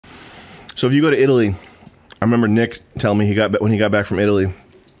So if you go to Italy, I remember Nick telling me when he got back from Italy,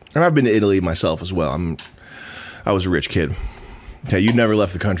 and I've been to Italy myself as well. I was a rich kid. Okay, you never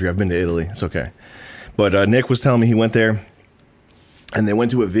left the country. I've been to Italy. It's okay. But Nick was telling me he went there, and they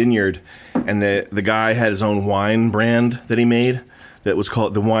went to a vineyard, and the guy had his own wine brand that he made.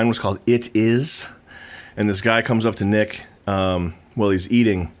 The wine was called It Is, and this guy comes up to Nick while he's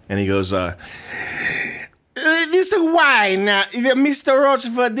eating, and he goes, "This wine, Mr.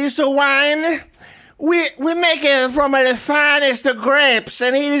 Rochefort. This wine." We make it from the finest of grapes,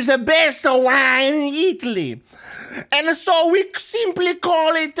 and it is the best wine in Italy. And so we simply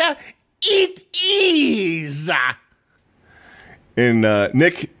call it It Is. And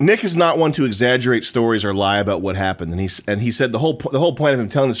Nick is not one to exaggerate stories or lie about what happened. And he said the whole point of him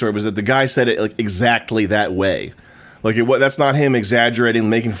telling the story was that the guy said it like exactly that way. Like that's not him exaggerating,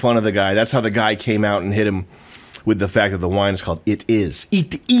 making fun of the guy. That's how the guy came out and hit him with the fact that the wine is called It Is.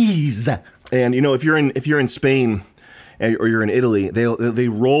 It Is. And you know, if you're in Spain or you're in Italy, they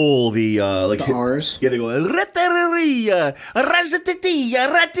roll the the R's. Yeah, they go rateria,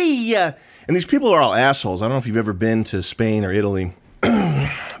 ratia. And these people are all assholes. I don't know if you've ever been to Spain or Italy.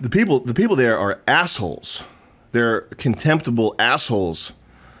 The people there are assholes. They're contemptible assholes.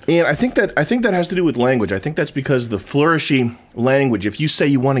 And I think that has to do with language. I think that's because the flourishy language. If you say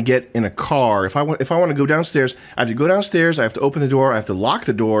you want to get in a car, if I want to go downstairs, I have to go downstairs. I have to open the door. I have to lock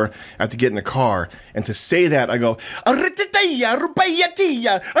the door. I have to get in a car. And to say that, I go.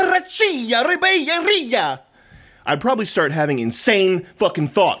 I'd probably start having insane fucking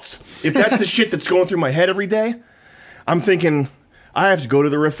thoughts if that's the shit that's going through my head every day. I'm thinking I have to go to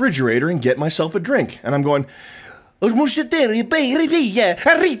the refrigerator and get myself a drink, and I'm going. You'd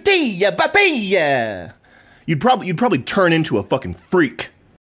probably turn into a fucking freak